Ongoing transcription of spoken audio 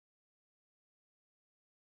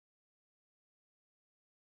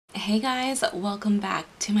Hey guys, welcome back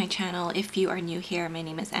to my channel. If you are new here, my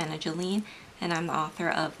name is Jolene and I'm the author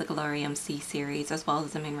of the Galarium Sea series as well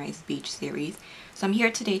as the MOONRISE Beach series. So I'm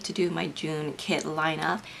here today to do my June kit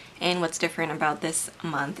lineup, and what's different about this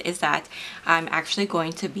month is that I'm actually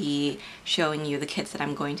going to be showing you the kits that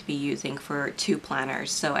I'm going to be using for two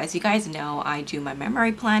planners. So as you guys know, I do my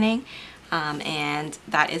memory planning and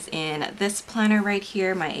that is in this planner right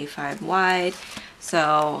here, my A5 wide.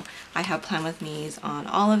 So I have Plan With Me's on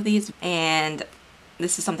all of these, and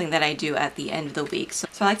this is something that I do at the end of the week. So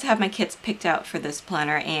I like to have my kits picked out for this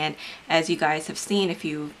planner, and as you guys have seen, if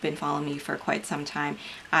you've been following me for quite some time,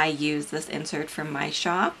 I use this insert from my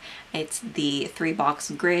shop. It's the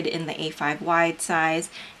 3-box grid in the A5 wide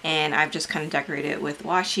size, and I've just kind of decorated it with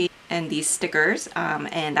washi and these stickers,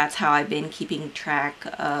 and that's how I've been keeping track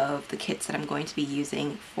of the kits that I'm going to be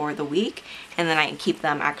using for the week, and then I can keep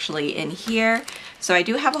them actually in here. So I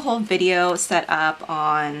do have a whole video set up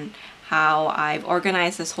on how I've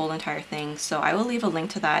organized this whole entire thing, so I will leave a link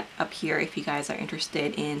to that up here if you guys are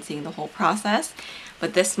interested in seeing the whole process.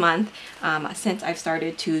 But this month, since I've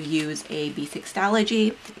started to use a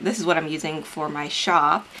B6 this is what I'm using for my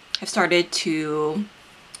shop. I've started to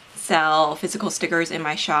sell physical stickers in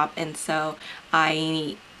my shop, and so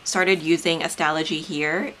I started using Stalogy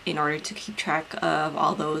here in order to keep track of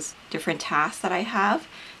all those different tasks that I have.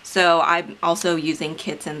 So I'm also using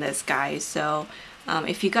kits in this, guys. So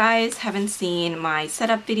if you guys haven't seen my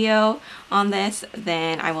setup video on this,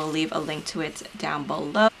 then I will leave a link to it down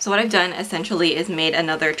below. So what I've done essentially is made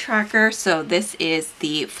another tracker. So this is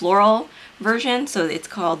the floral version, so it's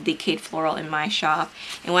called the Kate Floral in my shop,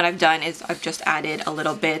 and what I've done is I've just added a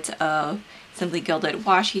little bit of Simply Gilded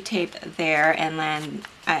washi tape there, and then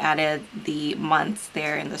I added the months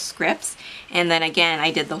there in the scripts, and then again I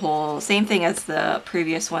did the whole same thing as the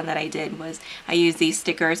previous one that I did. Was I used these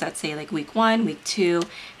stickers that say like week 1, week 2,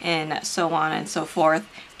 and so on and so forth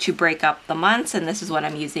to break up the months, and this is what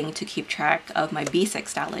I'm using to keep track of my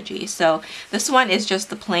B6 Stalogy. So this one is just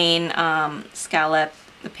the plain scallop,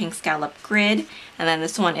 the pink scallop grid, and then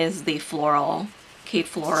this one is the floral, Kate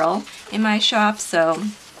Floral in my shop. So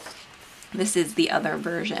this is the other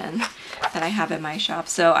version that I have in my shop.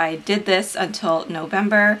 So I did this until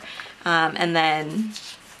November, and then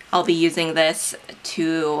I'll be using this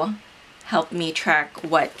to help me track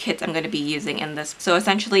what kits I'm going to be using in this. So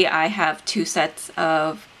essentially I have 2 sets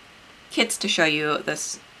of kits to show you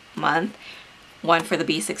this month, one for the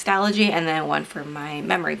B6 Stalogy and then one for my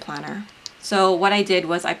memory planner. So what I did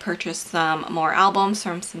was I purchased some more albums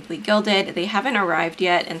from Simply Gilded. They haven't arrived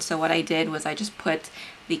yet, and so what I did was I just put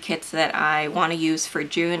the kits that I want to use for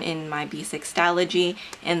June in my B6 Stalogy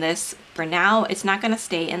in this for now. It's not going to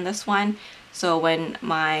stay in this one, so when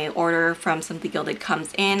my order from Simply Gilded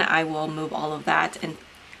comes in, I will move all of that, and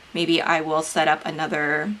maybe I will set up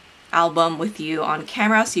another album with you on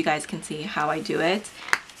camera so you guys can see how I do it.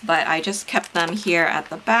 But I just kept them here at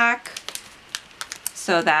the back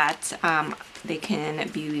so that they can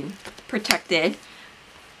be protected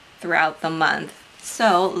throughout the month.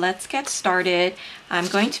 So let's get started. I'm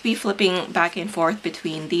going to be flipping back and forth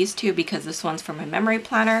between these two because this one's for my memory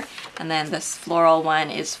planner and then this floral one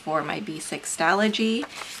is for my B6 Stalogy.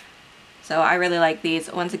 So I really like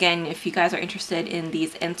these. Once again, if you guys are interested in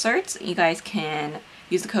these inserts, you guys can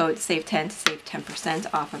use the code SAVE10 to save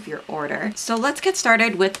 10% off of your order. So let's get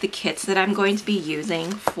started with the kits that I'm going to be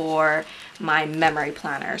using for my memory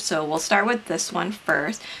planner. So we'll start with this one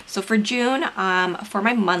first. So for June, for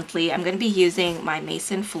my monthly, I'm going to be using my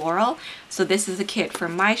Mason Floral. So this is a kit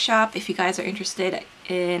from my shop. If you guys are interested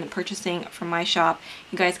in purchasing from my shop,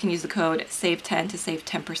 you guys can use the code SAVE10 to save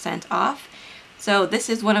 10% off. So this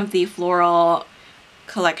is one of the floral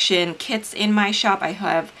collection kits in my shop. I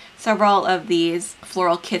have several of these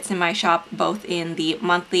floral kits in my shop, both in the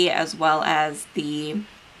monthly as well as the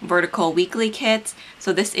vertical weekly kits.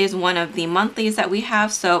 So this is one of the monthlies that we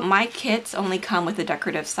have. So my kits only come with a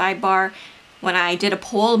decorative sidebar. When I did a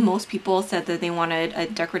poll, most people said that they wanted a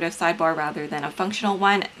decorative sidebar rather than a functional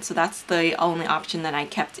one. So that's the only option that I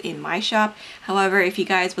kept in my shop. However, if you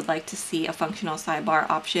guys would like to see a functional sidebar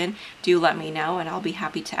option, do let me know and I'll be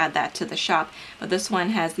happy to add that to the shop. But this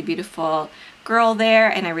one has the beautiful girl there,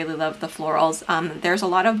 and I really love the florals. There's a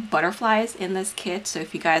lot of butterflies in this kit, so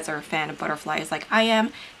if you guys are a fan of butterflies like I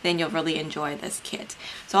am, then you'll really enjoy this kit.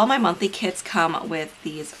 So all my monthly kits come with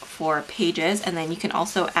these 4 pages, and then you can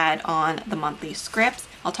also add on the monthly scripts.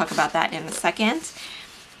 I'll talk about that in a second.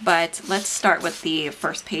 But let's start with the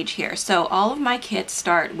first page here. So all of my kits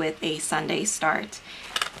start with a Sunday start.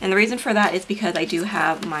 And the reason for that is because I do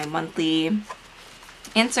have my monthly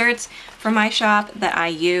inserts from my shop that I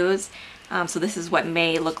use. So this is what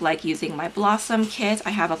May look like using my Blossom kit.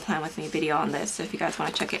 I have a Plan With Me video on this, so if you guys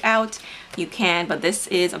want to check it out, you can. But this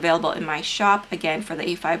is available in my shop, again, for the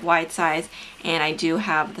A5 wide size, and I do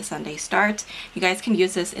have the Sunday Start. You guys can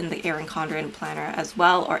use this in the Erin Condren planner as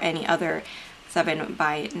well, or any other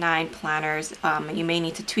 7x9 planners. You may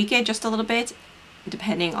need to tweak it just a little bit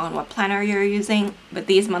depending on what planner you're using, but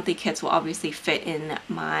these monthly kits will obviously fit in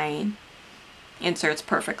my inserts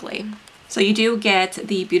perfectly. So you do get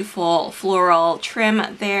the beautiful floral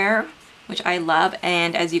trim there, which I love,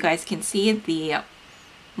 and as you guys can see, the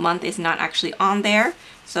month is not actually on there,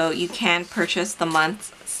 so you can purchase the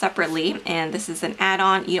months separately, and this is an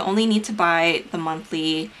add-on. You only need to buy the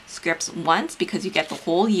monthly scripts once because you get the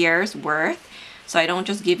whole year's worth. So I don't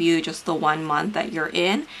just give you just the 1 month that you're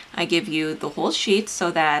in, I give you the whole sheet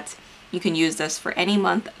so that you can use this for any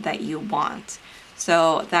month that you want.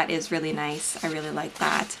 So that is really nice. I really like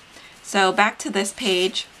that. So back to this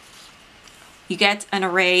page, you get an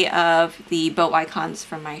array of the bow icons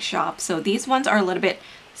from my shop. So these ones are a little bit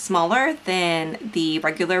smaller than the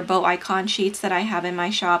regular bow icon sheets that I have in my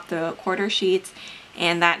shop, the quarter sheets,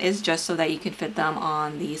 and that is just so that you can fit them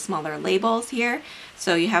on the smaller labels here.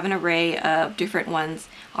 So you have an array of different ones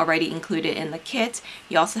already included in the kit.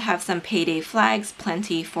 You also have some payday flags,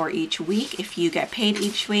 plenty for each week if you get paid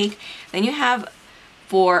each week. Then you have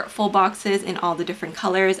 4 full boxes in all the different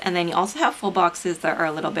colors, and then you also have full boxes that are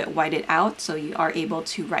a little bit whited out, so you are able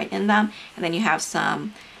to write in them. And then you have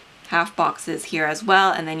some half boxes here as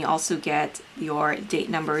well, and then you also get your date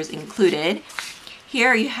numbers included.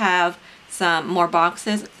 Here you have some more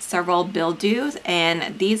boxes, several bill dues,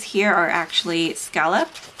 and these here are actually scallop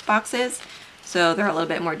boxes, so they're a little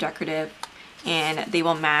bit more decorative and they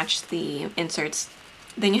will match the inserts.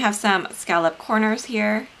 Then you have some scallop corners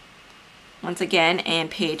here once again, and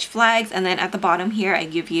page flags, and then at the bottom here I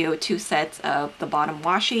give you 2 sets of the bottom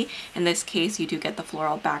washi. In this case you do get the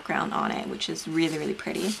floral background on it, which is really, really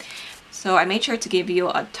pretty. So I made sure to give you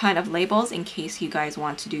a ton of labels in case you guys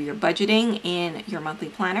want to do your budgeting in your monthly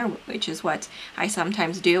planner, which is what I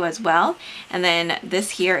sometimes do as well. And then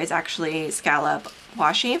this here is actually scallop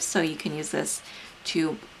washi, so you can use this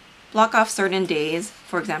to block off certain days.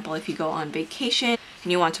 For example, if you go on vacation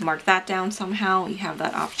and you want to mark that down somehow, you have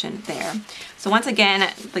that option there. So once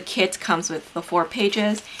again, the kit comes with the 4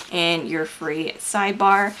 pages and your free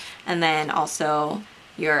sidebar, and then also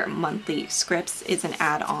your monthly scripts is an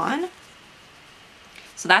add-on.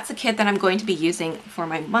 So that's the kit that I'm going to be using for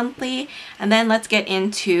my monthly. And then let's get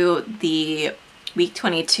into the week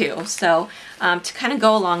 22. So to kind of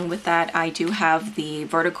go along with that, I do have the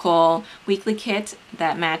vertical weekly kit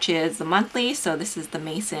that matches the monthly. So this is the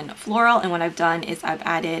Mason floral, and what I've done is I've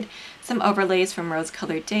added some overlays from Rose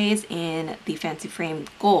Colored Days in the Fancy Frame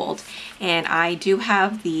Gold. And I do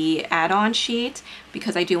have the add-on sheet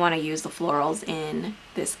because I do want to use the florals in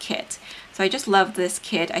this kit. So I just love this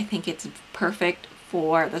kit. I think it's perfect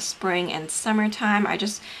for the spring and summertime. I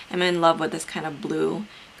just am in love with this kind of blue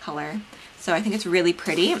color. So I think it's really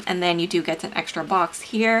pretty. And then you do get an extra box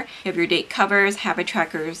here. You have your date covers, habit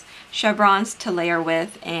trackers, chevrons to layer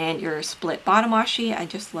with, and your split bottom washi. I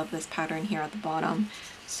just love this pattern here at the bottom.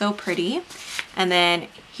 So pretty. And then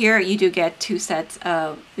here you do get 2 sets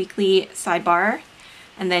of weekly sidebar.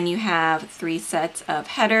 And then you have 3 sets of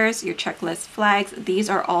headers, your checklist flags. These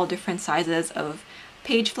are all different sizes of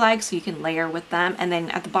page flags, so you can layer with them. And then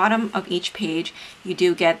at the bottom of each page you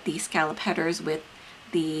do get the scallop headers with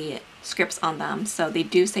the scripts on them, so they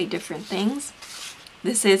do say different things.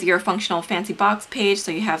 This is your functional fancy box page,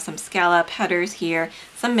 so you have some scallop headers here,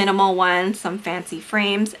 some minimal ones, some fancy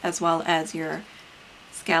frames, as well as your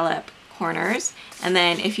scallop corners. And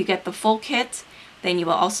then if you get the full kit, then you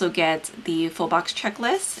will also get the full box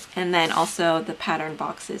checklist, and then also the pattern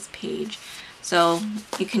boxes page. So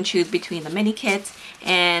you can choose between the mini kit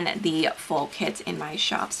and the full kit in my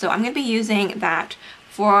shop. So I'm going to be using that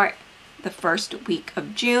for the first week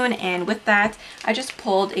of June, and with that I just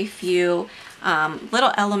pulled a few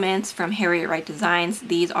little elements from Harriet Designs.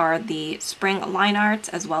 These are the spring line arts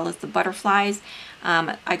as well as the butterflies.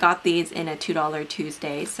 I got these in a $2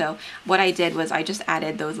 Tuesday, so what I did was I just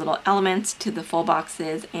added those little elements to the full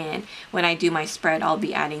boxes, and when I do my spread I'll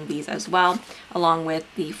be adding these as well along with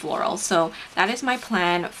the floral. So that is my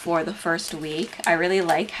plan for the first week. I really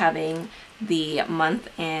like having the month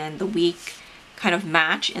and the week kind of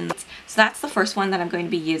match in this. So that's the first one that I'm going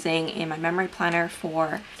to be using in my memory planner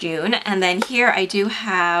for June. And then here I do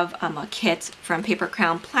have a kit from Paper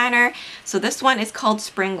Crown Planner. So this one is called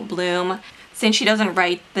Spring Bloom. Since she doesn't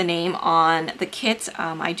write the name on the kit,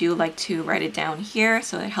 I do like to write it down here,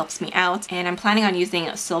 so it helps me out. And I'm planning on using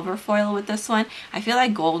a silver foil with this one. I feel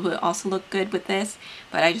like gold would also look good with this,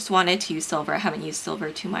 but I just wanted to use silver. I haven't used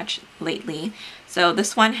silver too much lately. So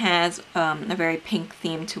this one has a very pink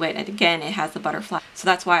theme to it, and again, it has the butterfly. So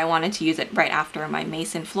that's why I wanted to use it right after my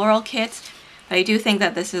Mason floral kit. But I do think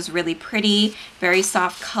that this is really pretty, very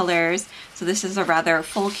soft colors. So this is a rather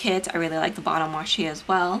full kit. I really like the bottom washi as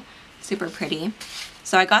well. Super pretty.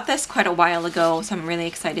 So I got this quite a while ago, so I'm really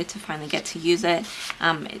excited to finally get to use it.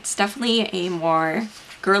 It's definitely a more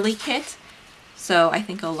girly kit, so I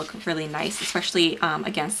think it'll look really nice, especially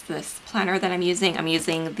against this planner that I'm using. I'm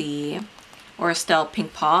using the Auristelle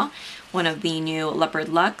Pink Paw, one of the new Leopard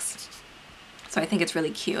Luxe. So I think it's really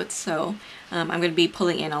cute. So I'm going to be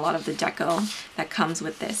pulling in a lot of the deco that comes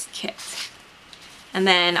with this kit. And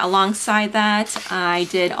then alongside that, I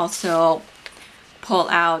did also pull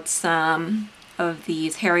out some of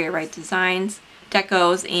these Harriet Wright Designs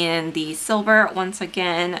decos in the silver once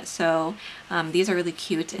again. So these are really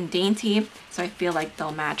cute and dainty, so I feel like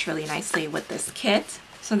they'll match really nicely with this kit.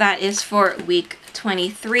 So that is for week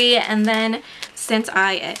 23. And then since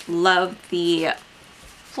I love the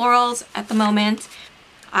florals at the moment,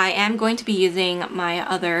 I am going to be using my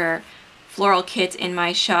other floral kit in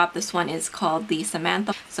my shop. This one is called the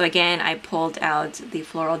Samantha. So again, I pulled out the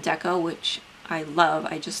floral deco, which I love.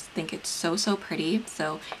 I just think it's so pretty.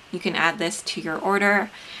 So you can add this to your order.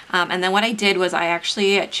 And then what I did was I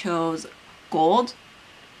actually chose gold,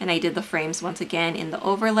 and I did the frames once again in the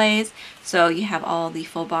overlays. So you have all the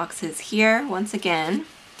full boxes here once again.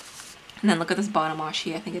 And then look at this bottom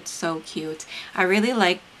washi. I think it's so cute. I really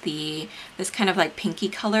like this kind of like pinky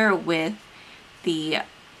color with the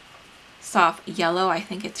soft yellow. I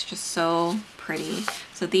think it's just so pretty.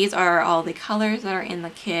 So these are all the colors that are in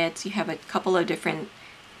the kit. You have a couple of different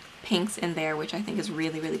pinks in there, which I think is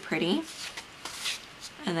really pretty.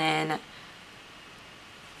 And then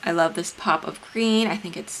I love this pop of green. I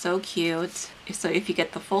think it's so cute. So if you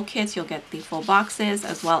get the full kits, you'll get the full boxes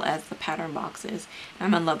as well as the pattern boxes.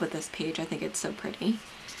 I'm in love with this page. I think it's so pretty.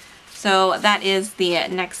 So that is the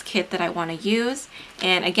next kit that I want to use.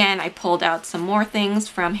 And again, I pulled out some more things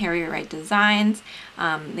from Harriet Wright Designs.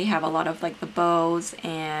 They have a lot of like the bows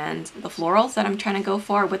and the florals that I'm trying to go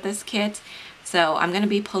for with this kit. So I'm going to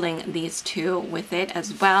be pulling these two with it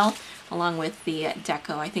as well, along with the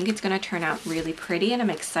deco. I think it's going to turn out really pretty, and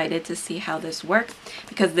I'm excited to see how this works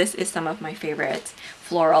because this is some of my favorite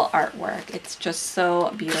floral artwork. It's just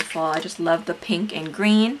so beautiful. I just love the pink and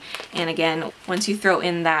green, and again, once you throw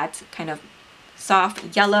in that kind of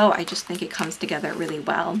soft yellow, I just think it comes together really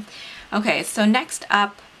well. Okay, so next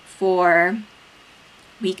up for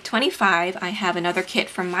week 25, I have another kit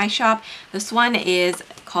from my shop. This one is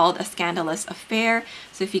called A Scandalous Affair.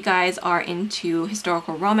 So if you guys are into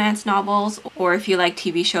historical romance novels, or if you like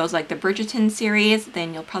TV shows like the Bridgerton series,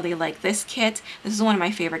 then you'll probably like this kit. This is one of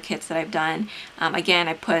my favorite kits that I've done. Again,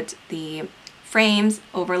 I put the frames,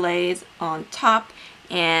 overlays on top,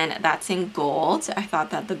 and that's in gold. I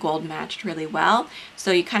thought that the gold matched really well.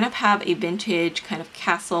 So you kind of have a vintage kind of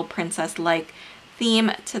castle princess-like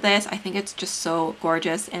theme to this. I think it's just so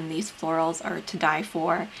gorgeous, and these florals are to die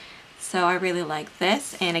for. So I really like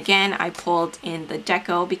this. And again, I pulled in the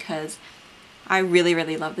deco because I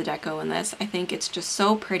really love the deco in this. I think it's just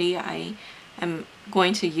so pretty. I am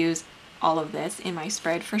going to use all of this in my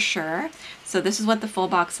spread for sure. So this is what the full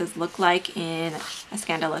boxes look like in A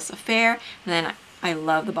Scandalous Affair. And then I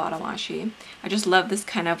love the bottom washi. I just love this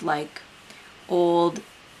kind of like old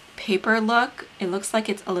paper look. It looks like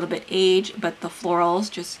it's a little bit aged, but the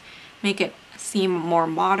florals just make it seem more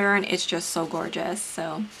modern. It's just so gorgeous.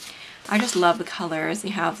 So I just love the colors.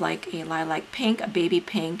 You have like a lilac pink, a baby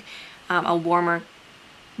pink, a warmer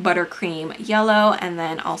buttercream yellow, and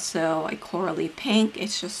then also a corally pink.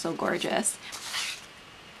 It's just so gorgeous.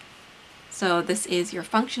 So this is your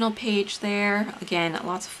functional page there. Again,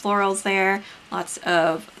 lots of florals there, lots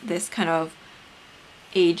of this kind of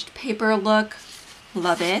aged paper look.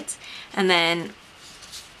 Love it. And then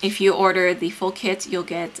if you order the full kit, you'll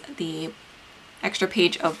get the extra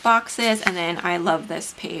page of boxes, and then I love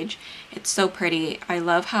this page. It's so pretty. I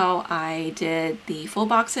love how I did the full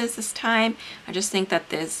boxes this time. I just think that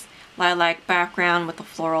this lilac background with the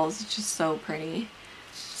florals is just so pretty.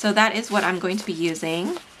 So that is what I'm going to be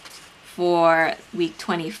using for week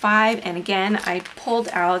 25. And again, I pulled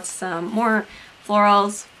out some more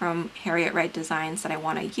florals from Harriet Wright Designs that I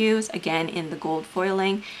want to use, again in the gold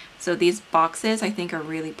foiling. So these boxes I think are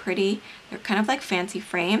really pretty. They're kind of like fancy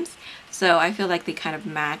frames, so I feel like they kind of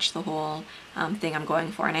match the whole thing I'm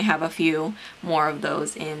going for, and I have a few more of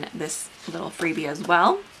those in this little freebie as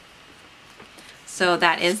well. So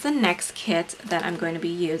that is the next kit that I'm going to be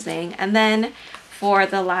using. And then for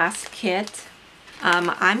the last kit,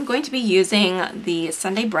 I'm going to be using the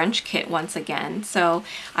Sunday brunch kit once again. So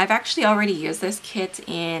I've actually already used this kit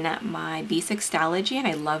in my B6 and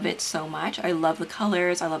I love it so much. I love the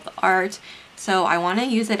colors, I love the art. So I want to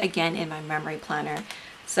use it again in my memory planner.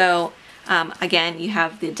 So again, you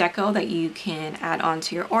have the deco that you can add on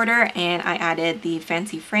to your order, and I added the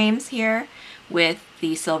fancy frames here with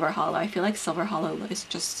the silver hollow. I feel like silver hollow is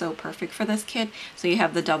just so perfect for this kit. So you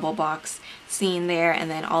have the double box scene there, and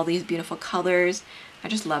then all these beautiful colors. I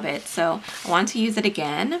just love it. So I want to use it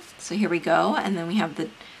again. So here we go. And then we have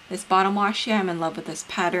this bottom wash here. I'm in love with this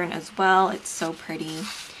pattern as well. It's so pretty.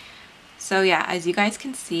 So yeah, as you guys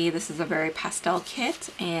can see, this is a very pastel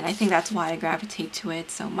kit, and I think that's why I gravitate to it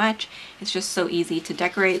so much. It's just so easy to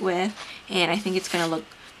decorate with, and I think it's going to look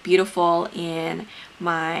beautiful in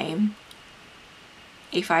my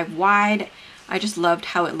A5 wide. I just loved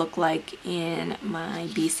how it looked like in my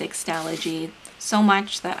B6 so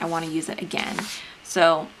much that I want to use it again.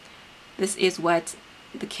 So this is what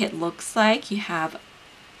the kit looks like. You have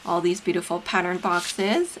all these beautiful pattern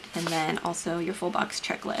boxes, and then also your full box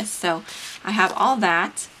checklist. So I have all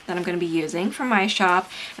that I'm going to be using from my shop,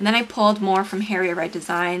 and then I pulled more from ArieBea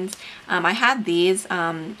Designs. I had these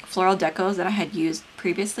floral decos that I had used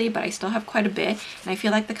previously, but I still have quite a bit, and I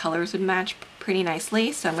feel like the colors would match pretty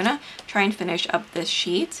nicely. So I'm going to try and finish up this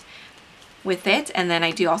sheet with it, and then I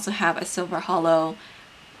do also have a silver hollow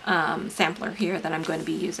sampler here that I'm going to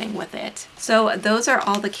be using with it. So those are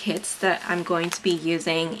all the kits that I'm going to be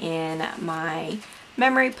using in my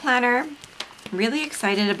memory planner. I'm really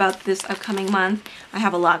excited about this upcoming month. I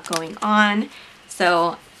have a lot going on,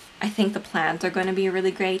 so I think the plans are going to be really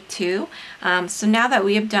great too. So now that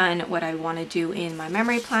we have done what I want to do in my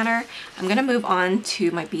memory planner, I'm going to move on to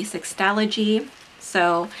my B6.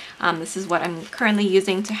 So this is what I'm currently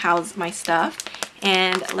using to house my stuff.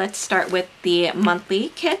 And let's start with the monthly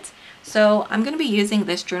kit. So I'm going to be using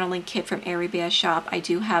this journaling kit from ArieBea's shop. I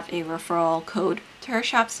do have a referral code to her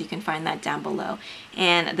shop, so you can find that down below.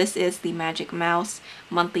 And this is the Magic Mouse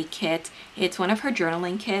monthly kit. It's one of her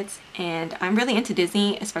journaling kits, and I'm really into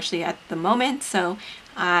Disney, especially at the moment, so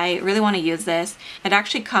I really want to use this. It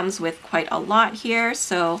actually comes with quite a lot here,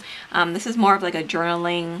 so this is more of like a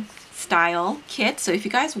journaling style kit. So if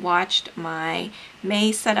you guys watched my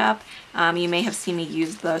May setup, you may have seen me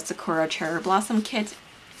use the Sakura Cherry Blossom kit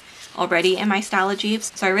already in my Stalogy.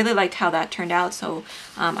 So I really liked how that turned out, so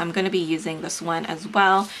I'm going to be using this one as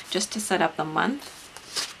well just to set up the month.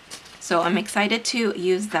 So I'm excited to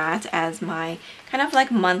use that as my kind of like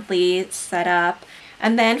monthly setup.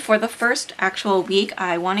 And then for the first actual week,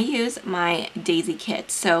 I want to use my Daisy kit.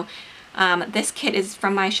 So this kit is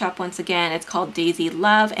from my shop once again. It's called Daisy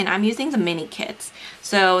Love, and I'm using the mini kits.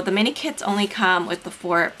 So the mini kits only come with the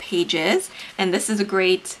 4 pages, and this is a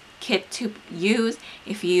great kit to use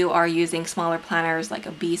if you are using smaller planners like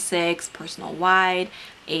a B6, personal wide,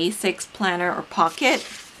 A6 planner, or pocket.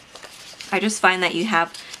 I just find that you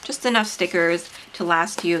have just enough stickers to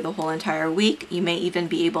last you the whole entire week. You may even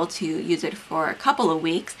be able to use it for a couple of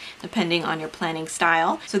weeks depending on your planning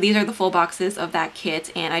style. So these are the full boxes of that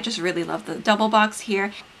kit, and I just really love the double box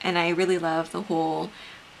here, and I really love the whole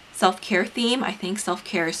self-care theme. I think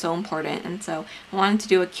self-care is so important, and so I wanted to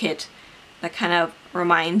do a kit that kind of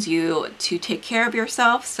reminds you to take care of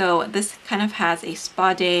yourself. So this kind of has a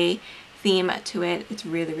spa day theme to it. It's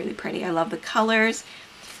really, really pretty. I love the colors.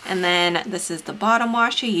 And then this is the bottom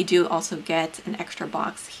washi. You do also get an extra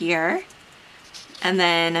box here. And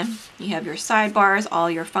then you have your sidebars, all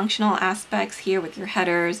your functional aspects here with your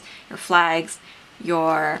headers, your flags,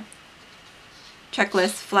 your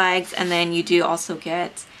checklist flags, and then you do also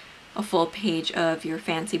get a full page of your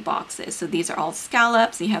fancy boxes. So these are all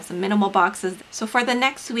scallops. You have some minimal boxes. So for the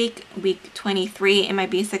next week, week 23 in my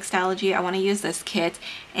B6 I want to use this kit,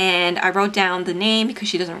 and I wrote down the name because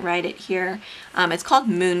she doesn't write it here. It's called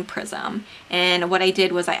Moon Prism, and what I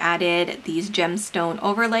did was I added these gemstone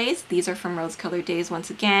overlays. These are from Rose Colored Days once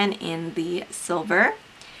again in the silver.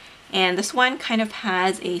 And this one kind of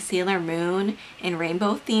has a Sailor Moon and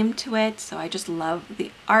rainbow theme to it, so I just love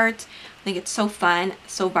the art. I think it's so fun,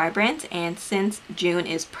 so vibrant, and since June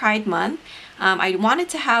is Pride Month, I wanted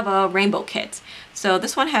to have a rainbow kit. So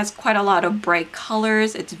this one has quite a lot of bright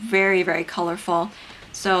colors. It's very, very colorful,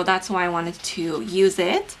 so that's why I wanted to use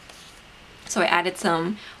it. So I added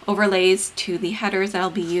some overlays to the headers that I'll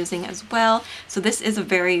be using as well. So this is a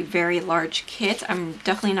very, very large kit. I'm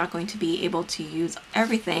definitely not going to be able to use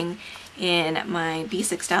everything in my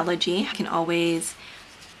B6 I can always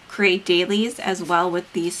create dailies as well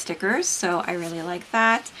with these stickers, so I really like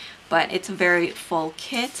that. But it's a very full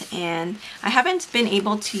kit, and I haven't been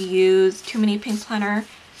able to use too many Pink Planner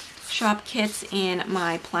shop kits in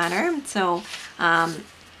my planner, so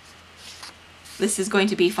this is going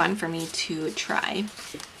to be fun for me to try.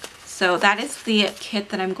 So that is the kit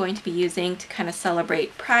that I'm going to be using to kind of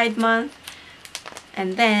celebrate Pride Month.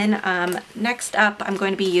 And then next up, I'm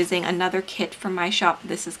going to be using another kit from my shop.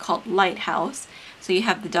 This is called Lighthouse. So you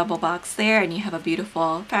have the double box there, and you have a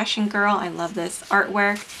beautiful fashion girl. I love this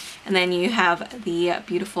artwork. And then you have the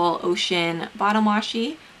beautiful ocean bottom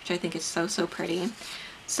washi, which I think is so, so pretty.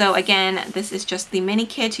 So again, this is just the mini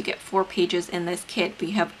kit. You get 4 pages in this kit, but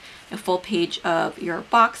you have a full page of your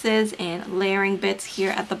boxes and layering bits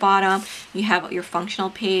here at the bottom. You have your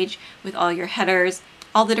functional page with all your headers,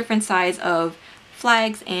 all the different size of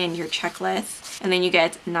flags, and your checklist. And then you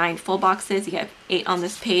get 9 full boxes. You get 8 on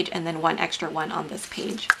this page and then 1 extra one on this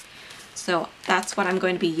page. So that's what I'm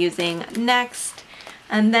going to be using next.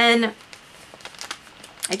 And then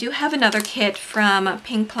I do have another kit from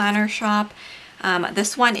Pink Planner Shop.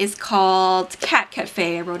 This one is called Cat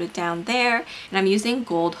Cafe. I wrote it down there, and I'm using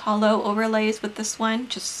gold hollow overlays with this one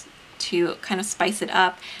just to kind of spice it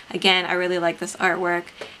up. Again, I really like this artwork.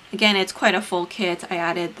 Again, it's quite a full kit. I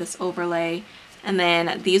added this overlay, and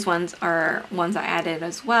then these ones are ones I added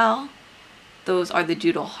as well. Those are the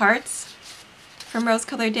doodle hearts from Rose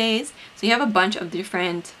Colored Days. So you have a bunch of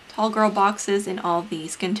different tall girl boxes in all the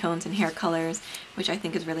skin tones and hair colors, which I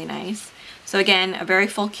think is really nice. So again, a very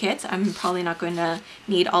full kit. I'm probably not going to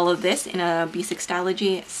need all of this in a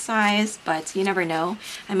B6 size, but you never know.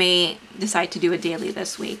 I may decide to do a daily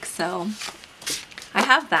this week, so I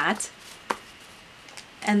have that.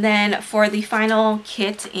 And then for the final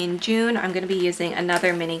kit in June, I'm going to be using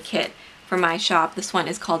another mini kit from my shop. This one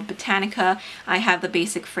is called Botanica. I have the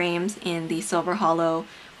basic frames in the silver hollow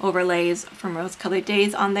overlays from Rose Colored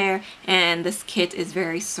Days on there, and this kit is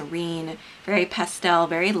very serene, very pastel,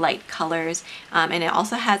 very light colors, and it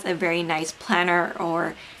also has a very nice planner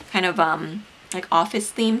or kind of like office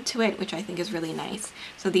theme to it, which I think is really nice.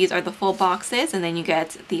 So these are the full boxes, and then you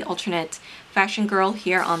get the alternate fashion girl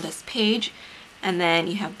here on this page, and then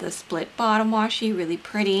you have the split bottom washi, really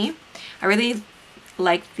pretty. I really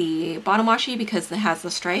like the bottom washi because it has the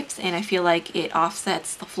stripes, and I feel like it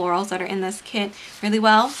offsets the florals that are in this kit really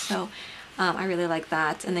well, so I really like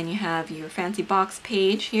that. And then you have your fancy box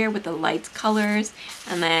page here with the light colors,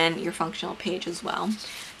 and then your functional page as well.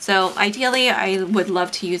 So ideally, I would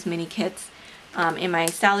love to use mini kits in my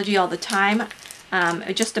Stalogy all the time.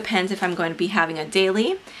 It just depends if I'm going to be having a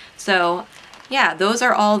daily. So yeah, those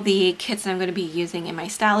are all the kits that I'm going to be using in my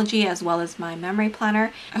Stalogy as well as my memory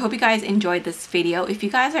planner. I hope you guys enjoyed this video. If you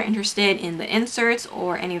guys are interested in the inserts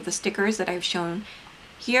or any of the stickers that I've shown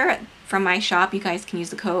here from my shop, you guys can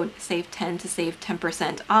use the code SAVE10 to save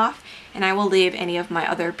 10% off, and I will leave any of my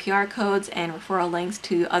other PR codes and referral links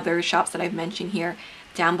to other shops that I've mentioned here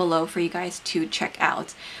down below for you guys to check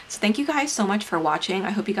out. So thank you guys so much for watching.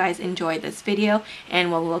 I hope you guys enjoyed this video, and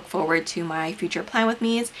we'll look forward to my future Plan With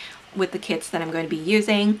Me's with the kits that I'm going to be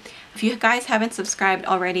using. If you guys haven't subscribed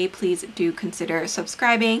already, please do consider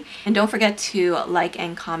subscribing, and don't forget to like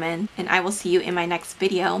and comment, and I will see you in my next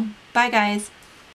video. Bye guys!